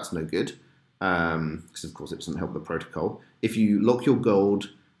vote, that's no good, because of course it doesn't help the protocol. If you lock your gold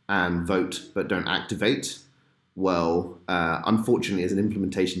and vote but don't activate, well, unfortunately, as an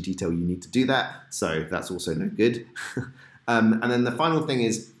implementation detail, you need to do that. So that's also no good. And then the final thing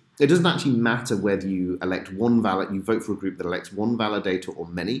is, it doesn't actually matter whether you elect you vote for a group that elects one validator or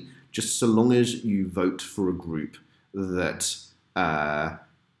many, just so long as you vote for a group that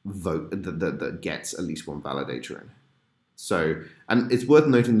that gets at least one validator in. So, and it's worth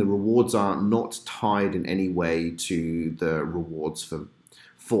noting the rewards are not tied in any way to the rewards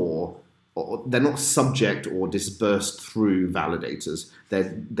or they're not subject or dispersed through validators.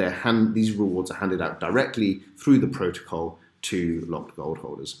 These rewards are handed out directly through the protocol to locked gold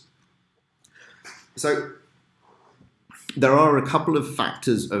holders. So there are a couple of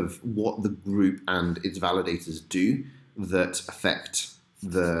factors of what the group and its validators do that affect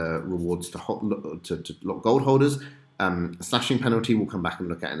the rewards to locked gold holders. slashing penalty we'll come back and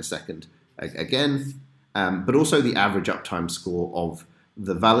look at in a second again, but also the average uptime score of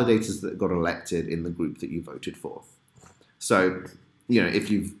the validators that got elected in the group that you voted for. So, if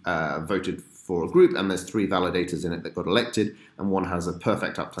you've voted for a group and there's 3 validators in it that got elected, and one has a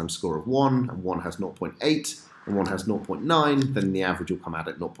perfect uptime score of 1, and one has 0.8, and one has 0.9, then the average will come out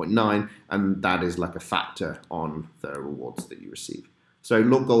at 0.9, and that is like a factor on the rewards that you receive. So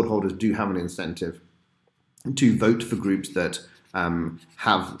locked gold holders do have an incentive to vote for groups that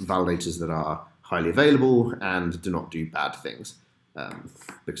have validators that are highly available and do not do bad things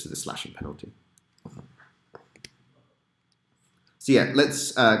because of the slashing penalty. So yeah,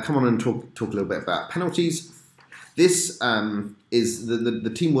 let's come on and talk a little bit about penalties. This is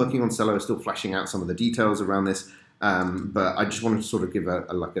the team working on Celo is still fleshing out some of the details around this, but I just wanted to sort of give a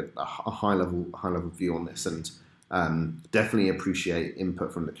high level view on this, and definitely appreciate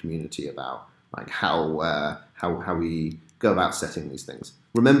input from the community about like how we go about setting these things.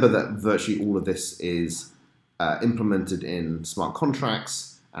 Remember that virtually all of this is implemented in smart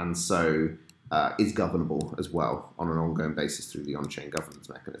contracts, and so is governable as well on an ongoing basis through the on-chain governance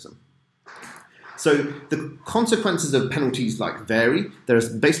mechanism. So the consequences of penalties vary. There's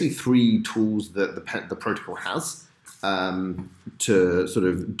basically 3 tools that the protocol has to sort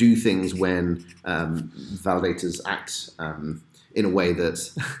of do things when validators act in a way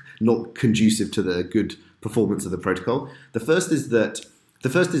that's not conducive to the good performance of the protocol. The first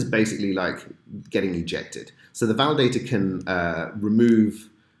is basically like getting ejected. So the validator can remove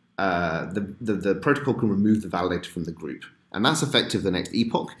the protocol can remove the validator from the group. And that's effective the next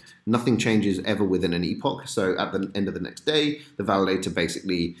epoch. Nothing changes ever within an epoch. So at the end of the next day, the validator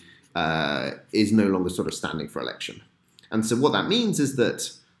basically is no longer sort of standing for election. And so what that means is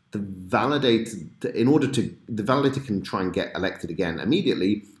that the validator can try and get elected again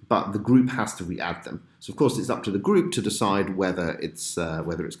immediately, but the group has to re-add them. So of course it's up to the group to decide whether it's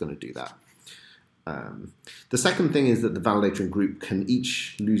going to do that. The second thing is that the validator and group can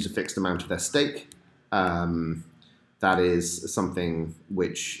each lose a fixed amount of their stake. That is something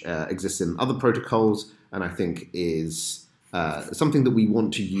which exists in other protocols, and I think is something that we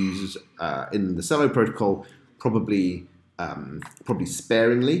want to use in the Celo protocol, probably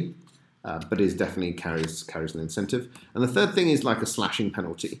sparingly, but is definitely carries an incentive. And the third thing is like a slashing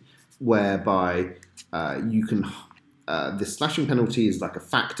penalty, whereby you can. This slashing penalty is like a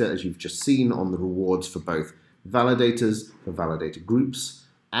factor, as you've just seen, on the rewards for both validators, for validator groups,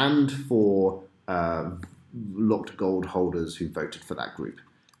 and for locked gold holders who voted for that group.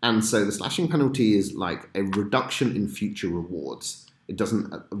 And so the slashing penalty is like a reduction in future rewards. It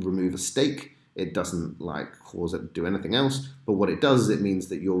doesn't remove a stake, it doesn't cause it to do anything else, but what it does is it means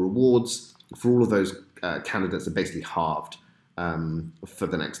that your rewards for all of those candidates are basically halved for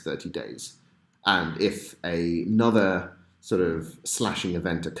the next 30 days. And if another sort of slashing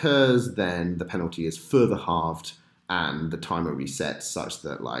event occurs, then the penalty is further halved and the timer resets such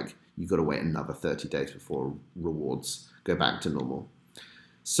that you've got to wait another 30 days before rewards go back to normal.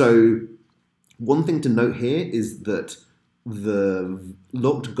 So one thing to note here is that the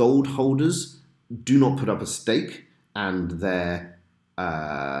locked gold holders do not put up a stake, and the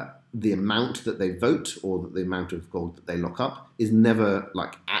amount that they vote or the amount of gold that they lock up is never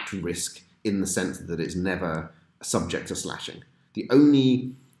at risk in the sense that it's never subject to slashing. The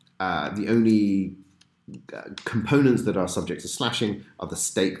only components that are subject to slashing are the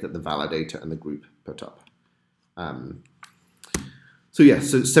stake that the validator and the group put up. So yeah,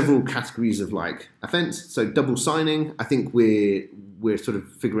 so several categories of offense. So double signing, I think we're sort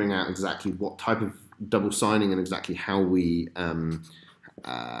of figuring out exactly what type of double signing and exactly how we go.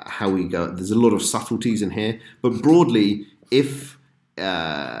 There's a lot of subtleties in here, but broadly, we're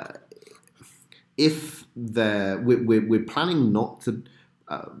planning not to,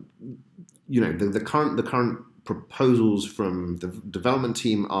 the current proposals from the development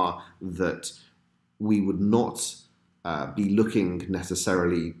team are that we would not be looking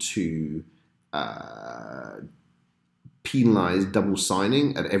necessarily to penalize double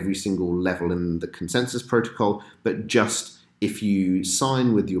signing at every single level in the consensus protocol, but just if you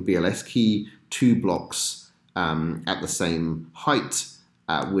sign with your BLS key 2 blocks at the same height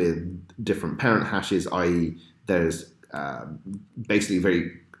with different parent hashes, i.e. there's basically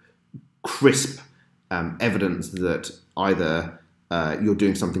very crisp evidence that either you're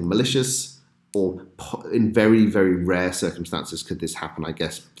doing something malicious, or in very, very rare circumstances could this happen, I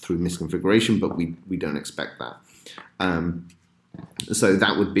guess, through misconfiguration, but we don't expect that. So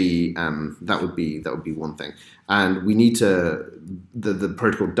that would be one thing, and we need to the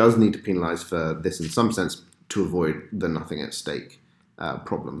protocol does need to penalize for this in some sense to avoid the nothing at stake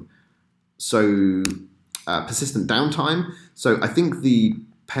problem. So persistent downtime. So I think the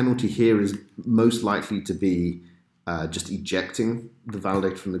penalty here is most likely to be just ejecting the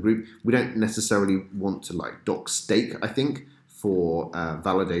validator from the group. We don't necessarily want to like dock stake, I think, for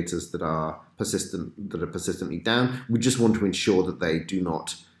validators that are persistently down. We just want to ensure that they do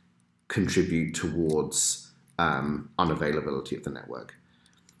not contribute towards unavailability of the network.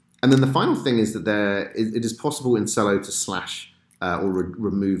 And then the final thing is that it is possible in Celo to slash or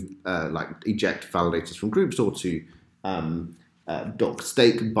remove, like eject validators from groups, or to dock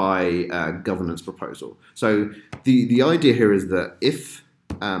stake by governance proposal. So the idea here is that if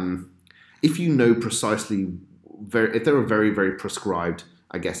you know precisely, if there are very, very prescribed,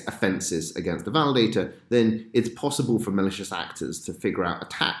 I guess, offenses against the validator, then it's possible for malicious actors to figure out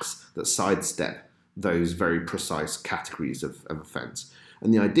attacks that sidestep those very precise categories of offense.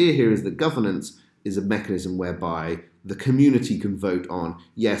 And the idea here is that governance is a mechanism whereby the community can vote on,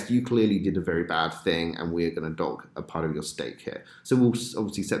 yes, you clearly did a very bad thing and we're going to dock a part of your stake here. So we'll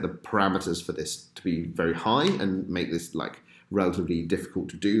obviously set the parameters for this to be very high and make this like relatively difficult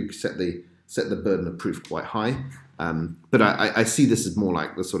to do, set the burden of proof quite high. But I see this as more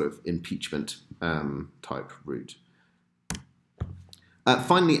like the sort of impeachment type route.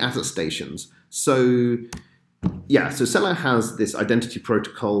 Finally, attestations. So yeah, so Celo has this identity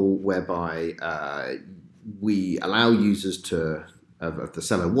protocol whereby we allow users of the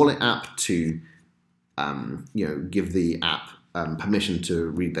Celo wallet app to give the app permission to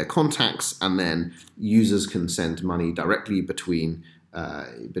read their contacts, and then users can send money directly between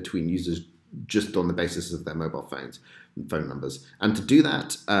users just on the basis of their mobile phone numbers. And to do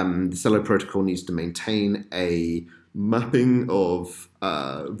that, the Celo protocol needs to maintain a mapping of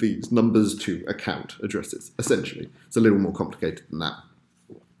these numbers to account addresses, essentially. It's a little more complicated than that.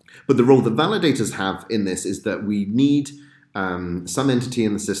 But the role that validators have in this is that we need some entity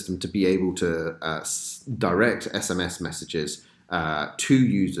in the system to be able to direct SMS messages to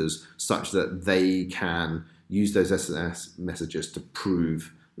users such that they can use those SMS messages to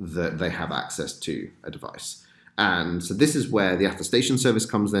prove that they have access to a device. And so this is where the attestation service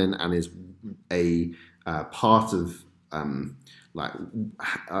comes in and is a part of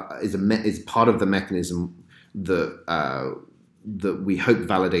is part of the mechanism that that we hope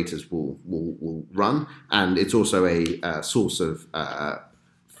validators will run, and it's also a source of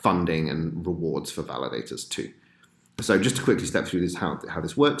funding and rewards for validators too. So just to quickly step through this, how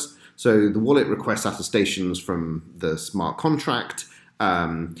this works. So the wallet requests attestations from the smart contract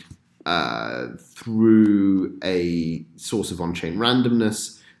through a source of on-chain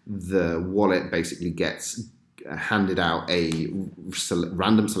randomness. The wallet basically gets handed out a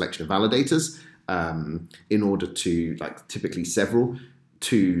random selection of validators in order to, like, typically several,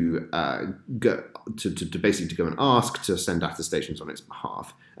 to basically go and ask to send attestations on its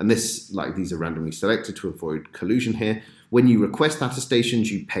behalf. And this, like, these are randomly selected to avoid collusion here. When you request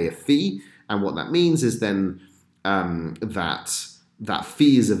attestations, you pay a fee, and what that means is then that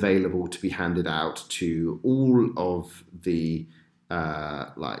fee is available to be handed out to all of the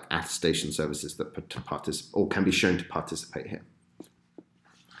like attestation services that or can be shown to participate here.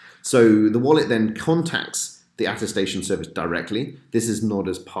 So the wallet then contacts the attestation service directly. This is not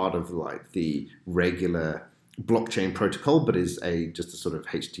as part of like the regular blockchain protocol, but is just a sort of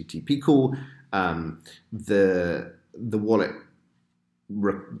HTTP call. The wallet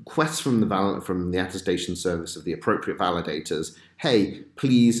requests from the attestation service of the appropriate validators, hey,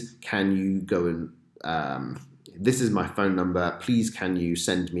 please can you go and this is my phone number, please can you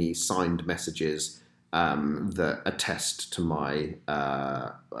send me signed messages that attest to my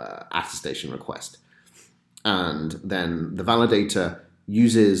attestation request. And then the validator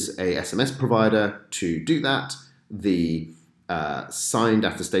uses a SMS provider to do that. The signed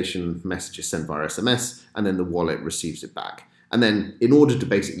attestation message is sent via SMS, and then the wallet receives it back. And then in order to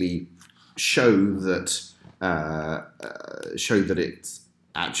basically show that it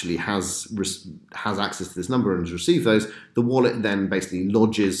actually has access to this number and has received those, the wallet then basically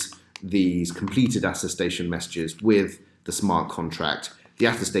lodges these completed attestation messages with the smart contract. The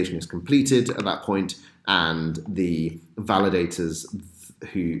attestation is completed at that point, and the validators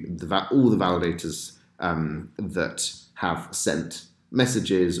all the validators that have sent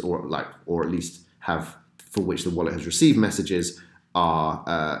messages, or at least have for which the wallet has received messages,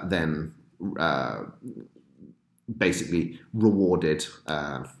 are then basically rewarded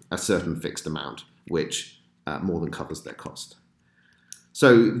a certain fixed amount, which more than covers their cost.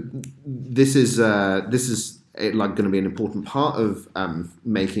 So this is like going to be an important part of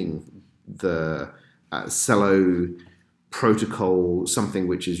making the Celo protocol something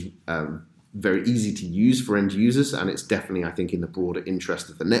which is very easy to use for end users, and it's definitely, I think, in the broader interest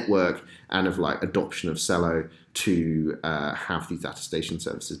of the network and of like adoption of Celo to have these attestation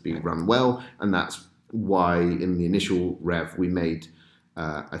services be run well. And that's why in the initial rev we made,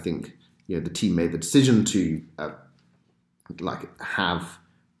 I think, the team made the decision to have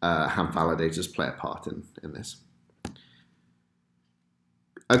validators play a part in this.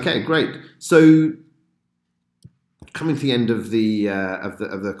 Okay, great. So coming to the end of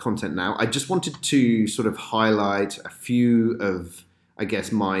the content now, I just wanted to sort of highlight a few of, I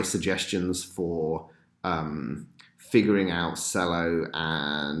guess, my suggestions for figuring out Celo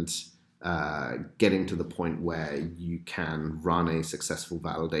and getting to the point where you can run a successful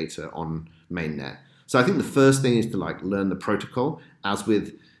validator on mainnet. So I think the first thing is to learn the protocol. As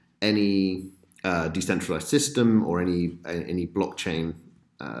with any decentralized system or any blockchain,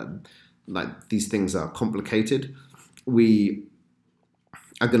 these things are complicated. We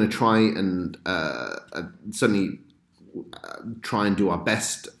are going to try and certainly try and do our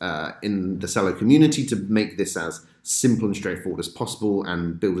best in the Celo community to make this as simple and straightforward as possible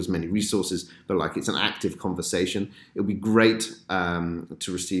and build as many resources, but it's an active conversation. It would be great to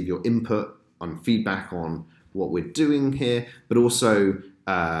receive your input on feedback on what we're doing here, but also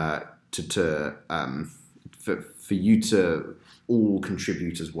for you to all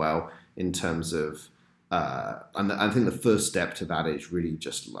contribute as well in terms of, and I think the first step to that is really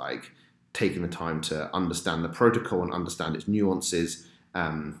just taking the time to understand the protocol and understand its nuances,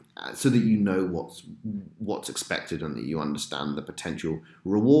 so that you know what's expected and that you understand the potential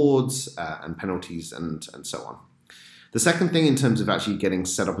rewards and penalties and so on. The second thing in terms of actually getting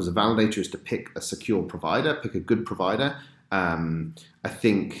set up as a validator is to pick a secure provider, pick a good provider. I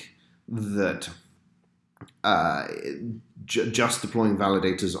think that just deploying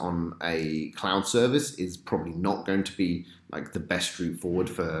validators on a cloud service is probably not going to be the best route forward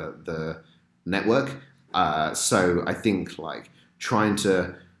for the network. So I think trying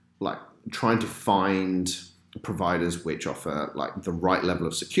to find providers which offer the right level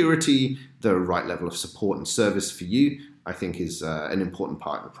of security, the right level of support and service for you, I think is an important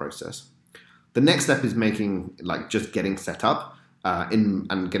part of the process. The next step is making just getting set up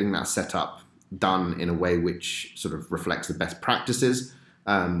and getting that set up done in a way which sort of reflects the best practices.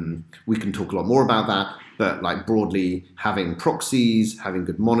 We can talk a lot more about that, but broadly having proxies, having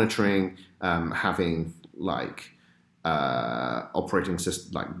good monitoring, having operating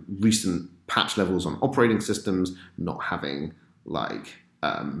system, recent patch levels on operating systems, not having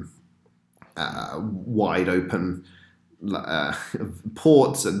wide open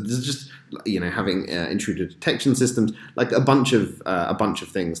ports, and just having intruder detection systems, a bunch of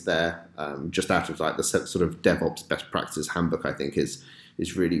things there, just out of the sort of DevOps best practices handbook. I think is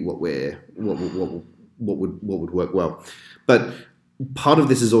really what would work well. But part of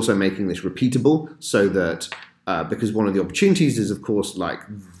this is also making this repeatable, so that because one of the opportunities is, of course,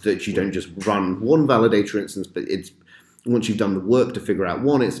 that you don't just run one validator instance, but it's once you've done the work to figure out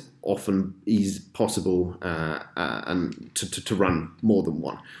one, it's often possible and to run more than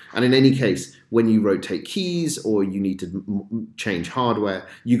one. And in any case, when you rotate keys or you need to change hardware,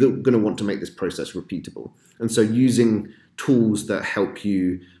 you're going to want to make this process repeatable. And so using tools that help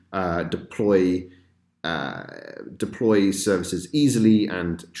you deploy services easily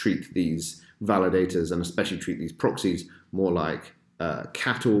and treat these validators, and especially treat these proxies more like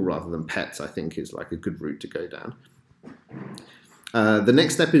cattle rather than pets, I think is a good route to go down. The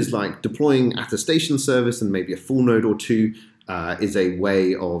next step is deploying attestation service, and maybe a full node or two is a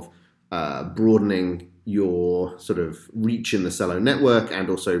way of broadening your sort of reach in the Celo network, and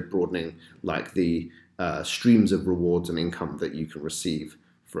also broadening the streams of rewards and income that you can receive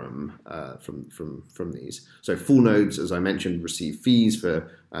from these. So full nodes, as I mentioned, receive fees for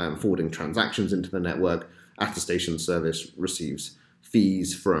forwarding transactions into the network. Attestation service receives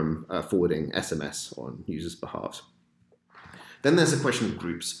fees from forwarding SMS on users' behalf. Then there's a question of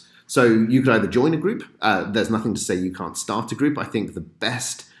groups. So you could either join a group. There's nothing to say you can't start a group. I think the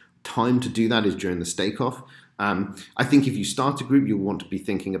best time to do that is during the stake-off. I think if you start a group, you'll want to be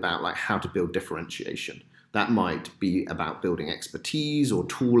thinking about how to build differentiation. That might be about building expertise or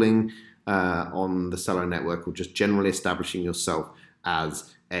tooling on the Celo network, or just generally establishing yourself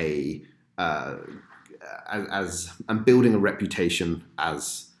as and building a reputation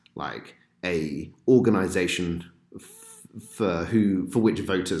as a organization for which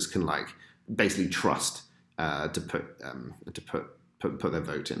voters can basically trust to put their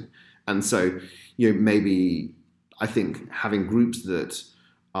vote in. And so maybe I think having groups that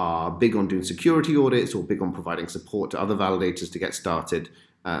are big on doing security audits or big on providing support to other validators to get started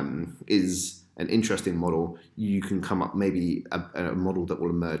is an interesting model. You can come up maybe a model that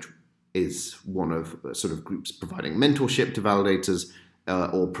will emerge is one of sort of groups providing mentorship to validators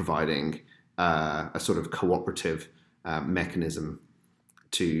or providing a sort of cooperative mechanism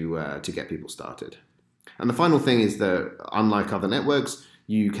to get people started. And the final thing is that, unlike other networks,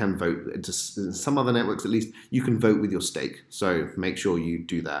 you can vote, in some other networks at least, you can vote with your stake. So make sure you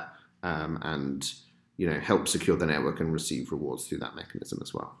do that and help secure the network and receive rewards through that mechanism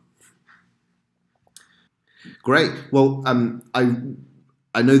as well. Great. Well,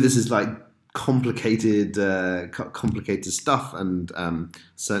 I know this is like complicated stuff, and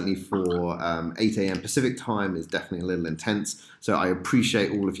certainly for 8 a.m. Pacific time is definitely a little intense. So I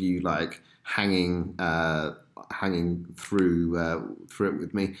appreciate all of you like hanging through it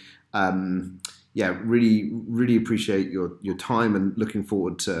with me. Yeah, really appreciate your time, and looking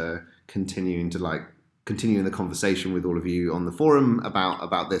forward to continuing the conversation with all of you on the forum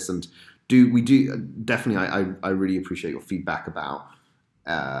about this. And definitely I really appreciate your feedback about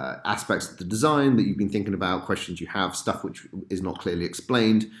aspects of the design that you've been thinking about, questions you have, stuff which is not clearly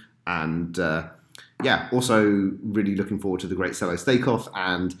explained, and yeah, also really looking forward to the Great Celo Stake-Off,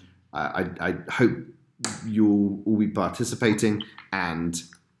 and I hope you'll all be participating, and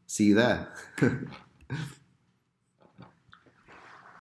see you there.